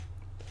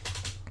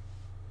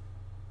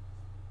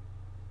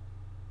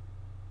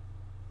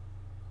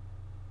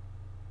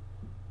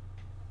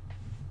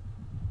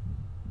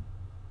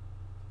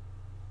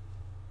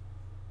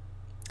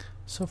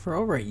So for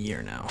over a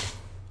year now,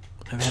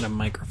 I've had a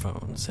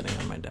microphone sitting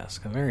on my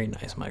desk, a very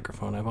nice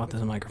microphone. I bought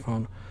this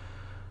microphone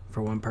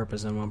for one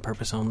purpose and one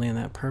purpose only, and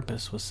that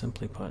purpose was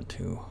simply put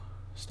to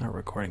start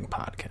recording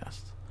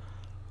podcasts.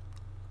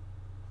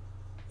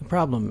 The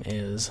problem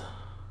is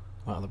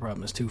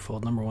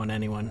twofold. Number one,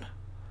 anyone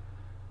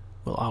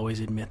will always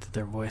admit that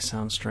their voice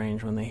sounds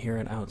strange when they hear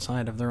it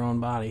outside of their own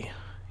body.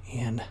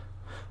 And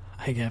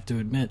I have to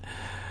admit,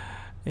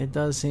 it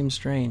does seem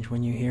strange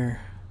when you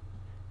hear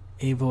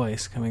a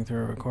voice coming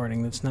through a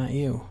recording that's not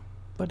you,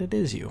 but it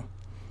is you.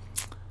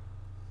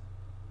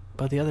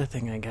 But the other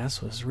thing, I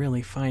guess, was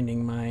really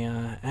finding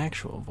my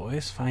actual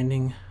voice,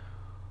 finding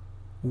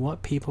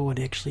what people would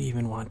actually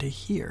even want to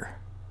hear.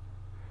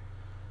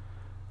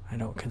 I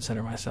don't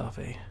consider myself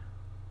a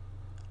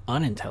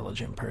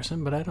unintelligent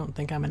person, but I don't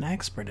think I'm an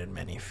expert in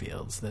many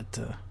fields that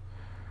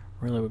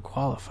really would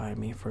qualify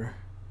me for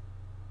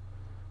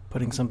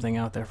putting something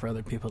out there for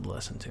other people to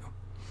listen to.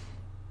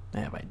 I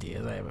have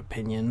ideas, I have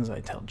opinions, I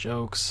tell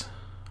jokes,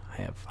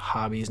 I have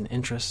hobbies and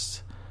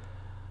interests,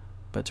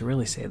 but to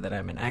really say that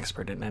I'm an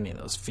expert in any of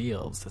those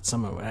fields, that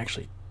someone would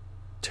actually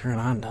turn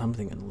on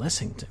something and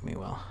listen to me,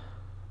 well,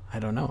 I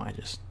don't know, I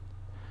just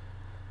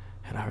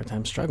had a hard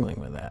time struggling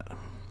with that.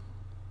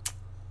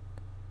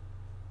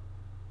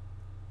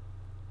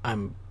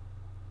 I'm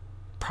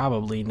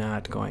probably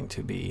not going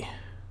to be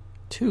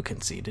too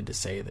conceited to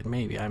say that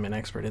maybe I'm an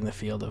expert in the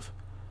field of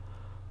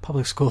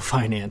public school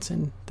finance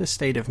in the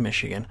state of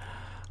Michigan.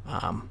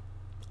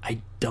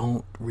 I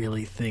don't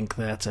really think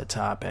that's a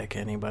topic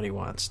anybody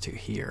wants to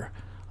hear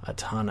a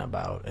ton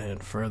about,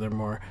 and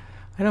furthermore,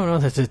 I don't know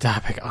that's a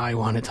topic I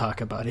want to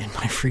talk about in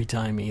my free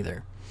time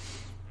either.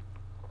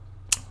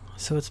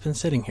 So it's been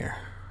sitting here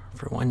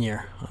for 1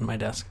 year on my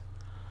desk,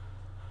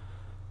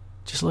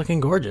 just looking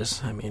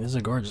gorgeous. I mean, it's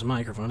a gorgeous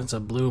microphone. It's a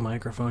blue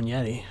microphone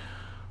Yeti.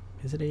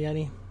 Is it a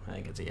Yeti? I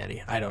think it's a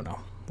Yeti. I don't know.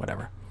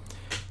 Whatever.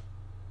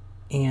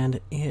 And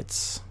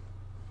it's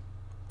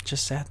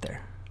just sat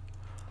there.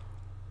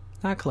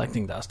 Not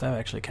collecting dust. I've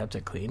actually kept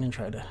it clean and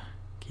tried to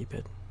keep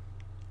it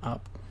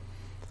up.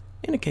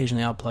 And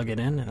occasionally I'll plug it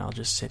in and I'll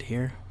just sit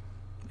here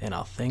and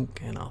I'll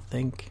think and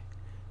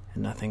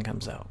nothing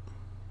comes out.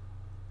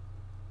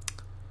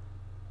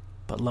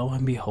 But lo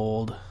and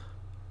behold,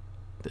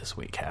 this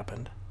week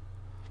happened.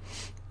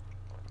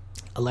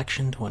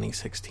 Election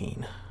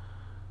 2016.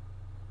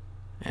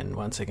 And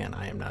once again,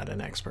 I am not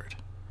an expert.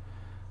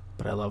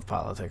 But I love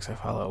politics. I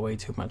follow it way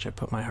too much. I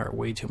put my heart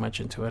way too much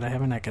into it. I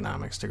have an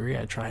economics degree.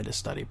 I tried to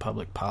study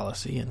public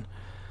policy and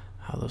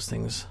how those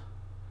things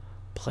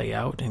play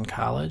out in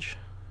college.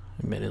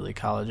 Admittedly,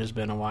 college has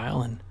been a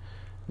while, and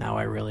now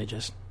I really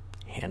just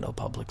handle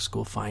public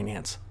school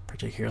finance,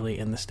 particularly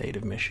in the state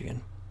of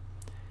Michigan.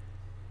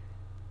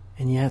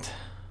 And yet,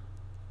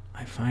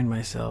 I find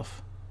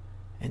myself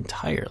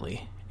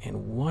entirely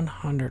and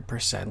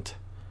 100%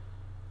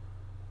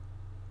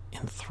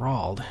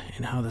 enthralled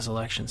in how this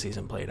election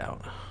season played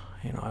out.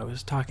 You know, I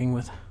was talking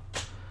with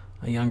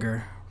a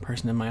younger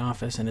person in my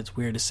office, and it's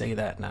weird to say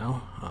that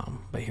now,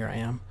 but here I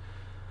am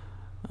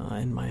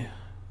in my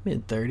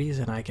mid-30s,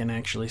 and I can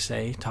actually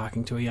say,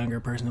 talking to a younger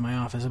person in my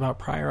office about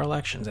prior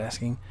elections,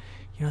 asking,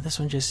 this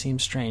one just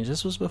seems strange.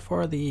 This was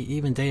before the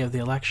even day of the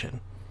election.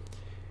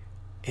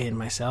 And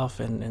myself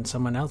and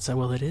someone else said,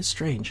 well, it is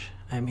strange.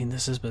 I mean,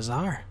 this is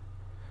bizarre.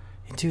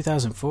 In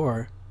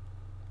 2004,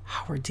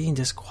 Howard Dean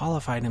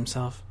disqualified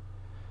himself,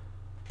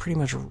 pretty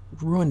much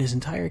ruined his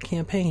entire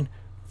campaign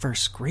for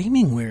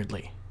screaming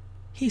weirdly.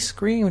 He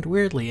screamed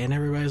weirdly, and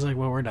everybody's like,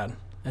 well, we're done.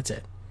 That's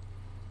it.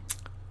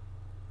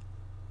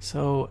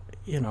 So,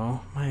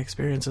 my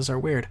experiences are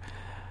weird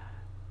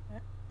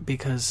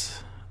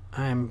because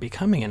I'm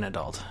becoming an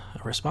adult,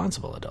 a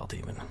responsible adult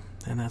even,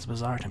 and that's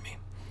bizarre to me.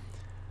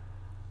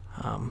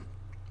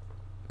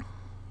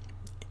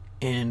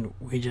 And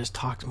we just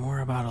talked more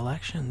about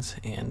elections,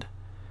 and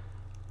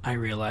I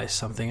realized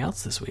something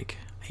else this week.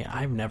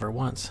 I've never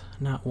once,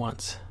 not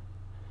once,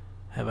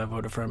 have I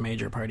voted for a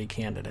major party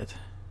candidate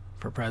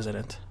for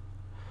president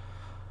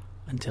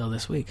until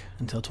this week,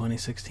 until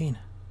 2016.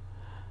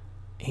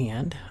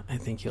 And I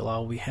think you'll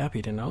all be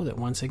happy to know that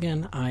once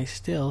again, I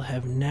still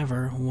have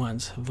never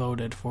once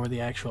voted for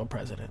the actual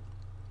president.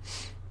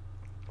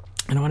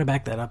 And I want to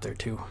back that up there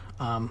too.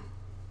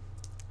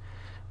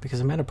 Because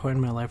I'm at a point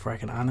in my life where I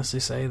can honestly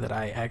say that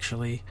I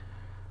actually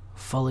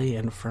fully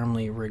and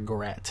firmly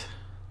regret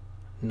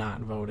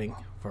not voting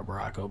for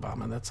Barack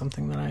Obama. That's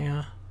something that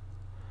I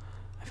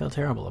feel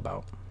terrible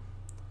about.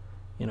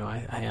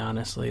 I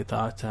honestly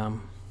thought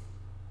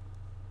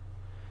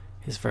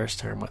his first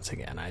term, once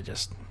again, I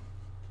just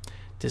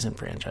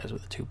disenfranchised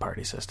with the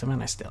two-party system,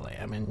 and I still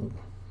am, and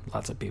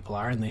lots of people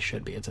are, and they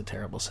should be. It's a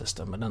terrible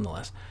system, but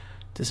nonetheless,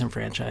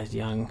 disenfranchised,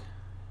 young,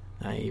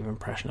 naive,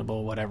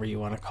 impressionable, whatever you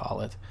want to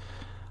call it.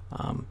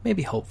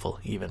 Maybe hopeful,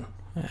 even.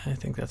 I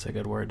think that's a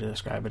good word to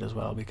describe it as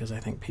well, because I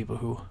think people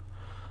who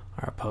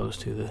are opposed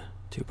to the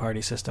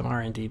two-party system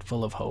are indeed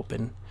full of hope,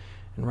 and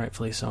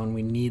rightfully so, and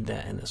we need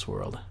that in this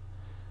world.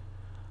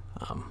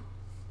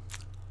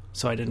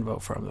 So I didn't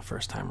vote for him the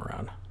first time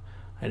around.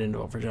 I didn't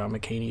vote for John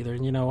McCain either.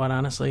 And you know what,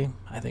 honestly,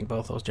 I think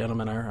both those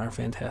gentlemen are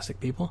fantastic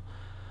people.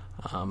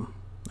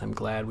 I'm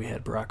glad we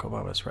had Barack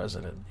Obama as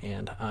president,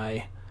 and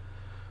I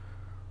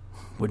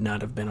would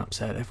not have been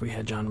upset if we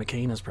had John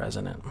McCain as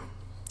president.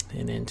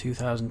 And in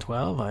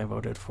 2012, I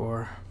voted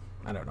for,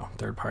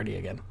 third party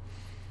again.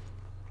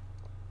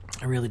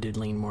 I really did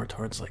lean more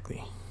towards like the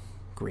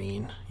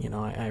green.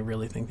 I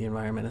really think the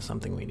environment is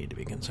something we need to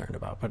be concerned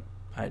about, but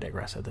I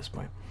digress at this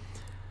point.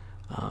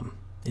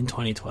 In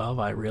 2012,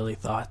 I really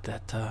thought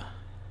that,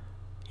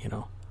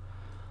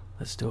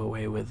 let's do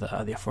away with the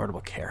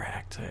Affordable Care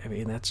Act. I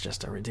mean, that's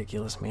just a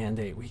ridiculous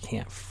mandate. We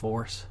can't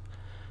force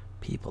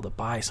people to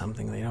buy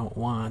something they don't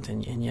want,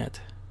 and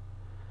yet,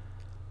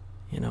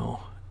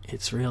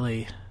 it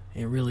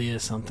really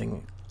is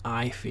something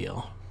I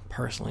feel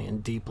personally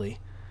and deeply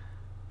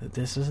that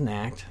this is an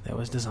act that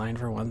was designed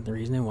for one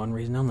reason and one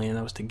reason only, and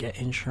that was to get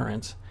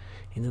insurance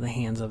into the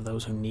hands of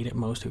those who need it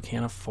most, who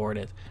can't afford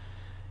it.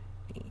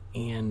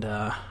 And,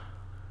 at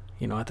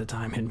the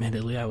time,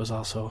 admittedly, I was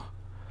also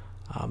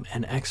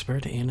an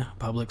expert in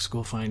public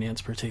school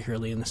finance,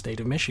 particularly in the state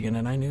of Michigan,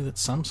 and I knew that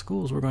some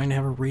schools were going to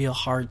have a real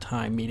hard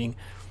time meeting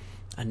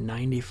a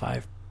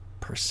 95%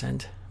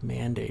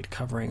 mandate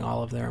covering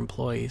all of their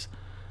employees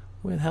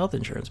with health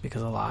insurance,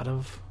 because a lot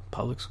of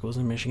public schools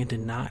in Michigan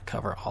did not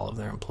cover all of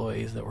their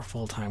employees that were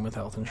full-time with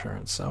health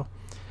insurance. So,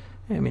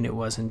 it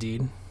was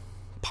indeed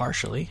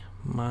partially.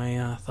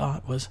 My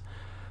thought was,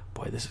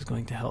 boy, this is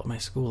going to help my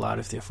school out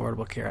if the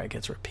Affordable Care Act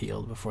gets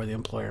repealed before the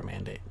employer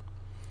mandate.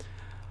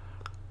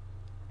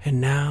 And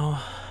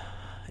now,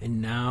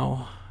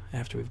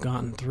 after we've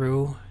gotten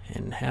through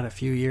and had a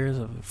few years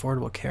of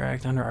Affordable Care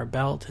Act under our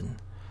belt, and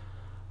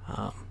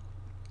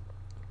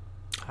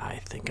I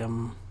think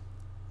I'm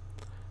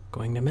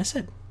going to miss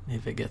it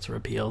if it gets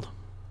repealed.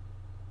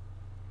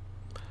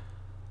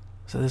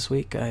 So this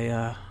week,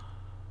 and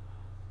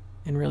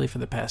really for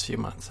the past few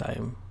months, I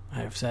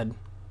have said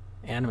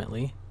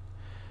adamantly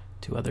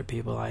to other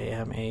people I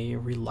am a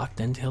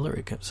reluctant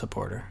Hillary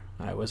supporter.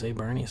 I was a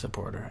Bernie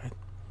supporter. I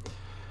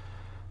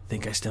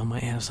think I still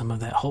might have some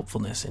of that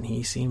hopefulness, and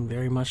he seemed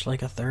very much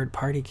like a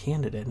third-party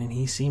candidate, and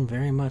he seemed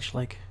very much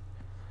like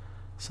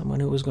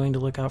someone who was going to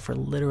look out for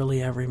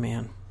literally every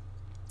man.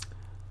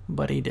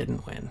 But he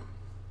didn't win,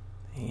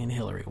 and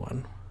Hillary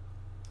won.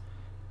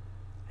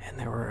 And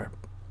there were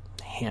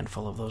a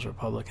handful of those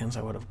Republicans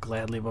I would have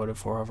gladly voted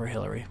for over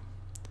Hillary.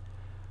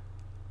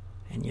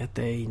 And yet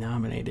they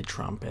nominated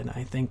Trump, and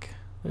I think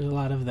there's a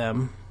lot of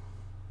them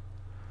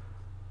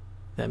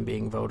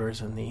being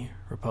voters in the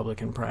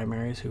Republican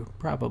primaries, who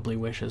probably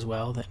wish as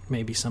well that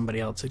maybe somebody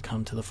else had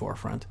come to the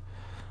forefront,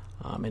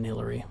 and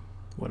Hillary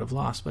would have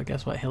lost. But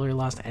guess what? Hillary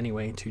lost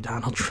anyway to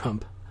Donald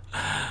Trump.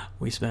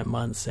 We spent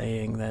months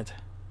saying that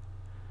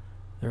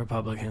the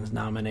Republicans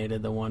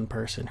nominated the one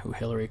person who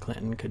Hillary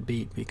Clinton could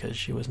beat because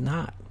she was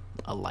not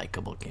a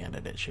likable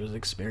candidate. She was an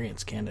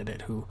experienced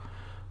candidate who,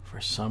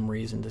 for some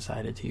reason,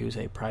 decided to use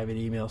a private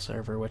email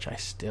server, which I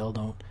still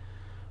don't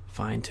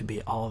find to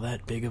be all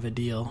that big of a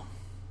deal.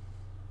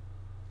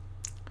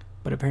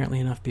 But apparently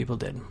enough people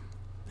did.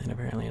 And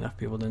apparently enough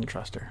people didn't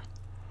trust her.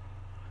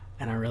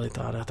 And I really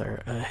thought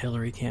a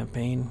Hillary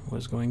campaign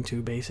was going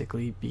to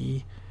basically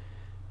be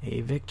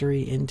a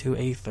victory into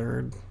a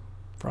third,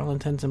 for all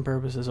intents and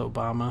purposes,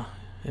 Obama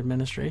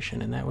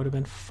administration. And that would have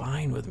been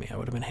fine with me. I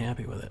would have been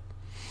happy with it.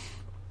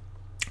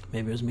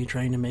 Maybe it was me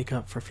trying to make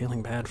up for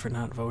feeling bad for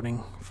not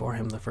voting for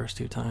him the first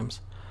two times.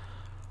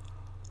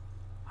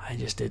 I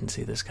just didn't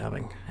see this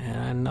coming,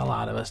 and a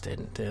lot of us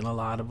didn't, and a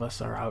lot of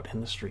us are out in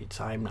the streets.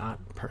 I'm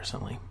not,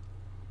 personally.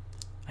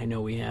 I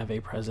know we have a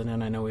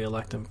president, I know we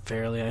elect him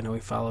fairly, I know we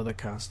follow the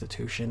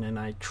Constitution, and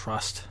I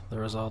trust the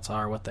results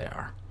are what they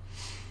are.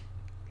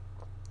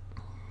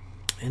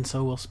 And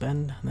so we'll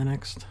spend the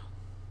next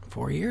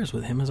 4 years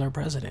with him as our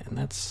president, and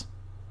that's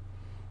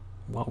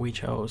what we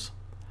chose.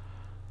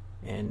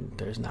 And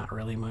there's not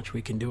really much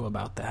we can do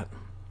about that.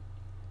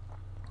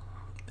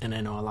 And I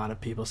know a lot of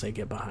people say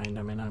get behind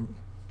him, and I'm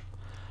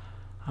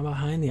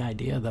behind the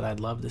idea that I'd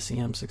love to see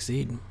him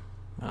succeed.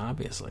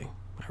 Obviously,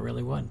 I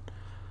really would.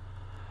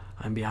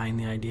 I'm behind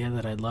the idea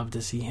that I'd love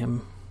to see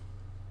him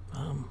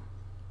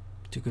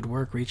do good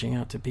work reaching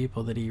out to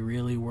people that he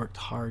really worked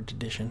hard to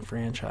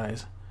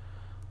disenfranchise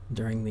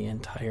during the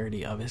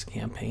entirety of his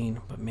campaign.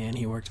 But man,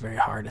 he worked very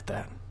hard at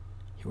that.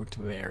 He worked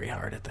very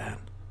hard at that.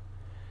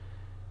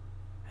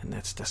 And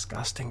that's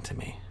disgusting to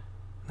me.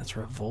 That's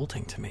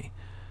revolting to me.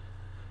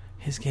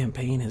 His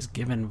campaign has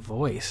given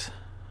voice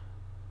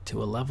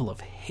to a level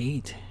of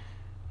hate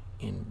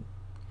and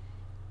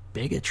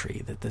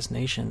bigotry that this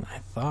nation,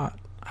 I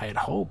had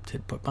hoped,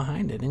 had put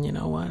behind it. And you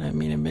know what? I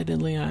mean,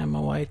 admittedly, I'm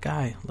a white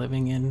guy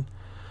living in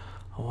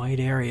a white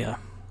area.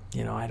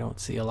 I don't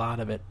see a lot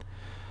of it.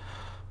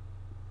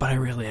 But I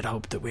really had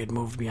hoped that we had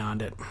moved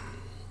beyond it.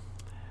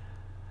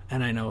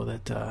 And I know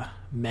that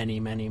many,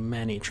 many,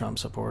 many Trump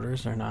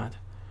supporters are not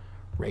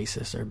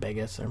racist or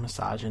bigots or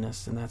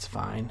misogynists, and that's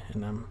fine.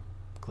 And I'm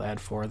glad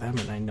for them,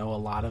 and I know a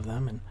lot of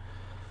them, and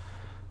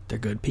they're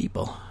good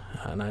people,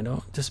 and I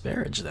don't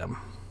disparage them.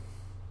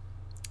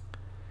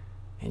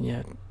 And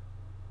yet,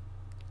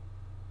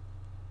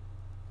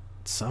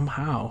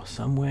 somehow,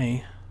 some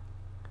way,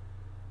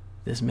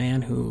 this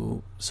man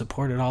who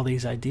supported all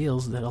these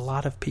ideals that a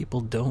lot of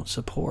people don't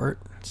support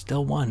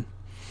still won.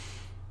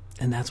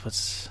 And that's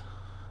what's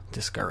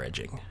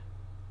discouraging.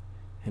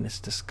 And it's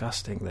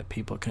disgusting that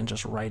people can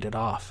just write it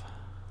off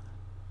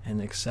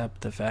and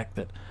accept the fact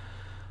that,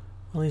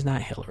 well, he's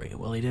not Hillary.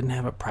 Well, he didn't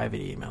have a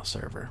private email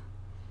server.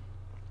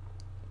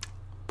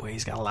 Boy,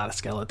 he's got a lot of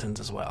skeletons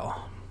as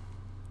well.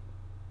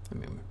 I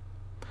mean,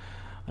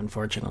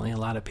 unfortunately, a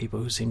lot of people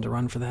who seem to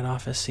run for that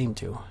office seem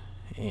to.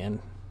 And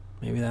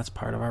maybe that's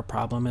part of our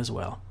problem as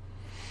well.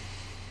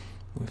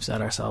 We've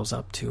set ourselves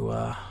up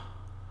to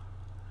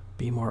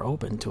be more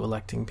open to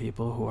electing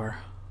people who are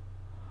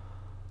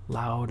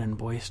loud and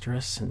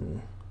boisterous,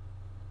 and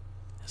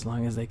as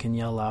long as they can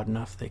yell loud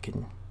enough, they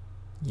can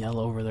yell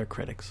over their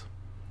critics.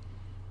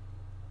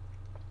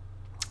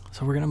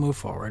 So we're going to move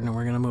forward, and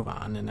we're going to move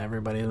on, and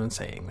everybody's been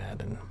saying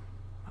that, and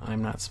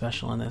I'm not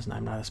special in this, and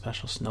I'm not a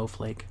special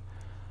snowflake.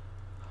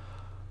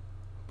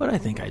 But I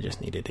think I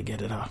just needed to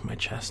get it off my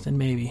chest, and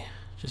maybe,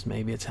 just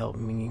maybe it's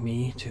helping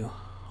me to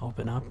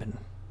open up and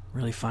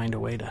really find a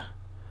way to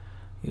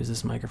use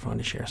this microphone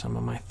to share some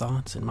of my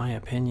thoughts and my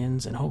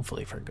opinions, and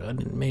hopefully for good,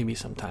 and maybe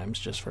sometimes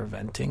just for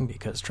venting,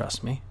 because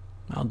trust me,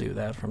 I'll do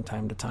that from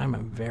time to time.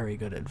 I'm very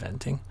good at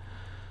venting.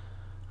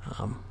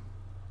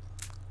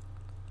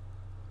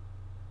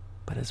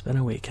 But it's been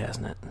a week,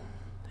 hasn't it?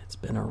 It's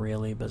been a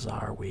really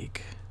bizarre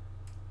week.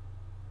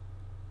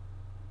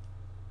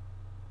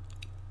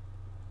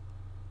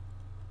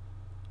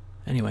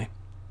 Anyway,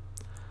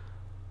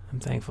 I'm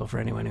thankful for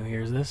anyone who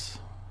hears this.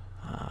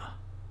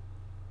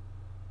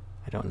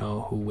 I don't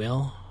know who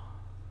will.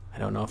 I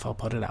don't know if I'll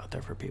put it out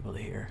there for people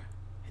to hear.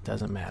 It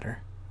doesn't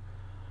matter.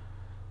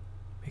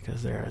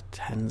 Because there are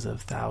tens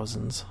of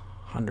thousands,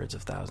 hundreds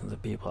of thousands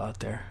of people out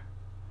there.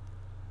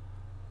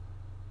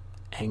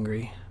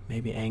 Angry,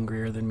 maybe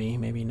angrier than me,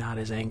 maybe not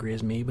as angry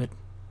as me, but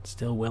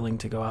still willing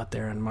to go out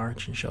there and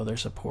march and show their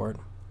support.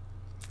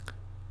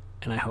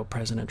 And I hope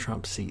President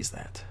Trump sees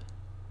that.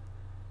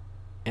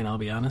 And I'll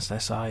be honest, I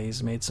saw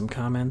he's made some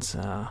comments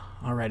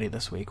already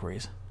this week where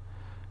he's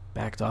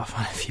backed off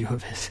on a few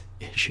of his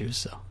issues,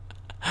 so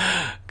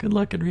good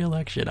luck in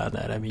re-election on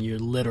that. I mean, you're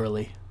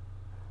literally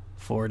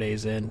 4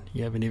 days in,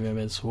 you haven't even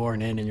been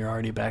sworn in, and you're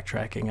already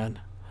backtracking on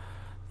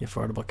the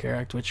Affordable Care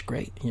Act, which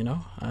great, you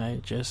know.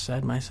 I just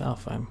said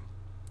myself, I'm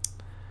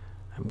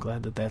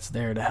glad that that's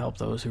there to help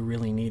those who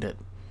really need it.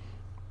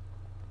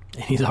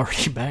 And he's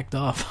already backed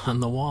off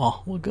on the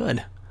wall. Well,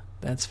 good.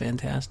 That's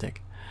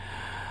fantastic.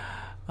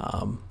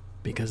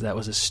 Because that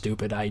was a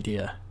stupid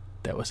idea.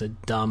 That was a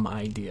dumb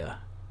idea.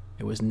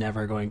 It was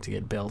never going to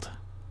get built.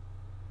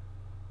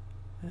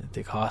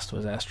 The cost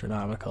was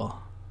astronomical.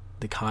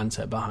 The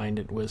concept behind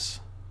it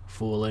was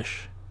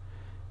foolish.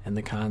 And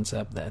the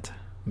concept that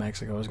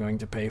Mexico was going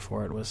to pay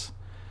for it was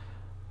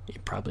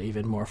probably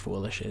even more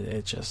foolish.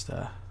 It just,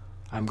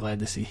 I'm glad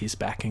to see he's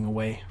backing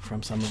away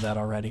from some of that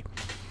already.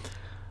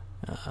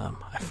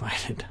 I find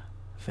it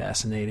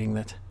fascinating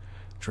that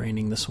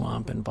draining the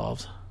swamp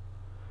involves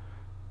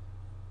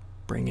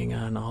bringing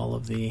on all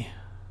of the,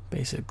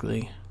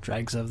 basically,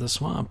 dregs of the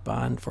swamp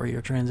on for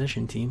your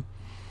transition team.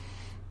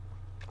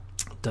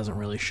 Doesn't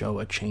really show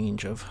a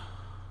change of,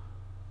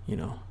 you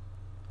know,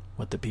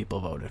 what the people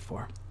voted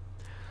for.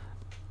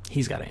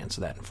 He's got to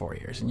answer that in 4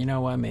 years. And you know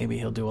what? Maybe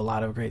he'll do a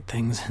lot of great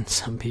things, and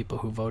some people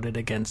who voted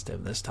against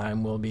him this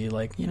time will be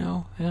like, you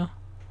know, yeah,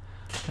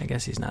 I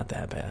guess he's not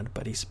that bad.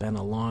 But he spent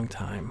a long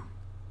time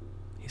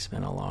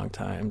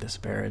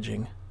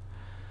disparaging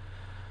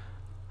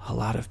a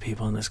lot of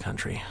people in this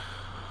country.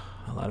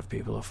 A lot of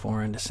people of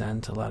foreign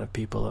descent, a lot of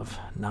people of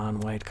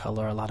non-white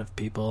color, a lot of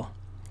people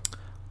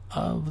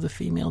of the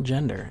female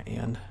gender,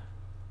 and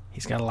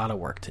he's got a lot of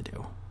work to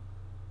do.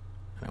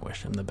 And I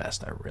wish him the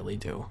best, I really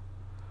do.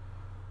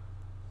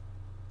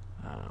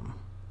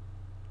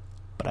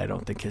 But I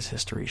don't think his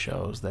history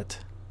shows that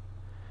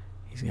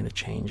he's going to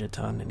change a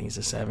ton, and he's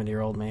a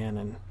 70-year-old man,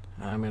 and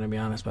I'm going to be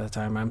honest, by the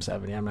time I'm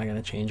 70, I'm not going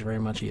to change very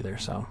much either,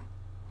 so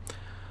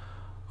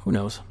who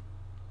knows?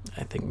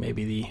 I think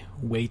maybe the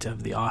weight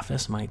of the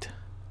office might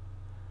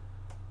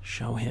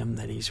show him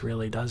that he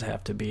really does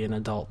have to be an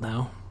adult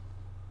now.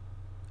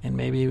 And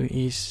maybe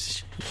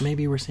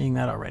we're seeing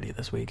that already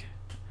this week.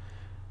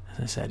 As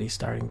I said, he's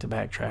starting to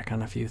backtrack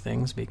on a few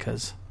things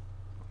because,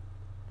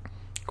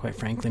 quite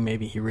frankly,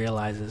 maybe he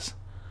realizes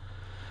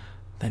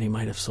that he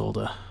might have sold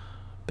a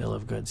bill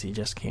of goods he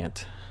just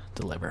can't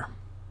deliver.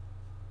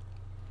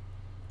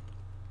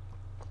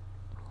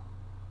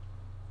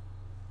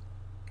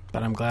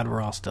 But I'm glad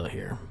we're all still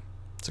here.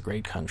 It's a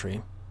great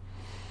country.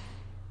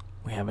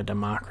 We have a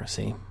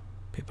democracy.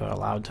 People are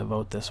allowed to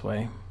vote this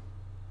way.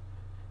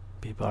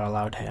 People are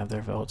allowed to have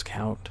their votes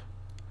count.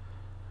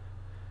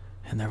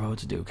 And their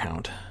votes do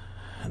count.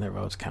 And their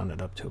votes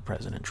counted up to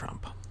President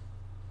Trump.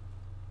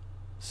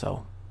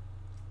 So,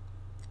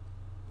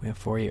 we have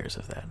 4 years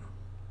of that.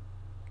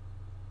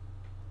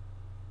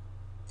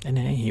 And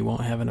hey, he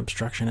won't have an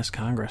obstructionist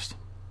Congress.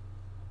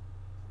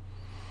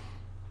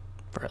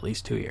 For at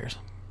least 2 years.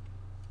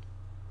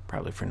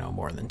 Probably for no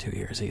more than 2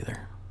 years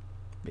either.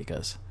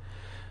 because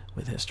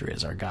with history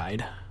as our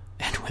guide,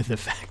 and with the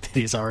fact that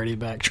he's already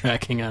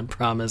backtracking on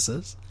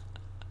promises,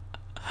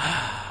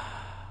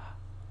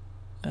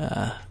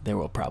 there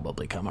will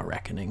probably come a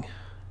reckoning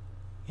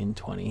in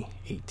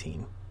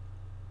 2018.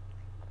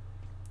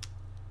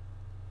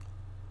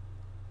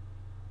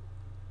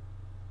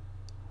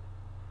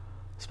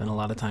 Spent a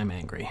lot of time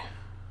angry.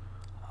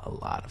 A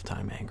lot of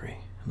time angry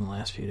in the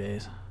last few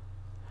days.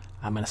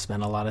 I'm going to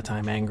spend a lot of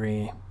time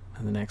angry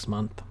in the next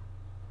month.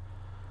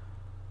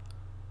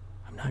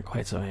 I'm not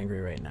quite so angry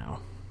right now.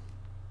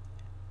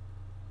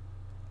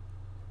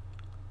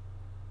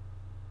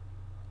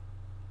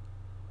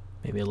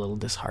 Maybe a little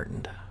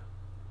disheartened.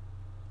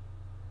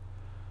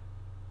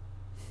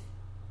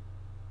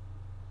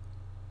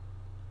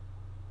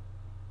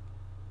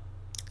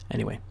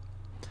 Anyway,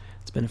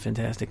 it's been a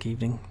fantastic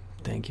evening.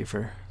 Thank you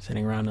for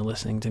sitting around and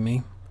listening to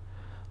me.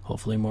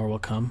 Hopefully more will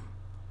come.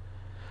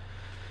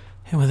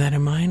 And with that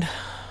in mind,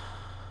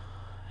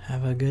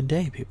 have a good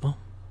day, people.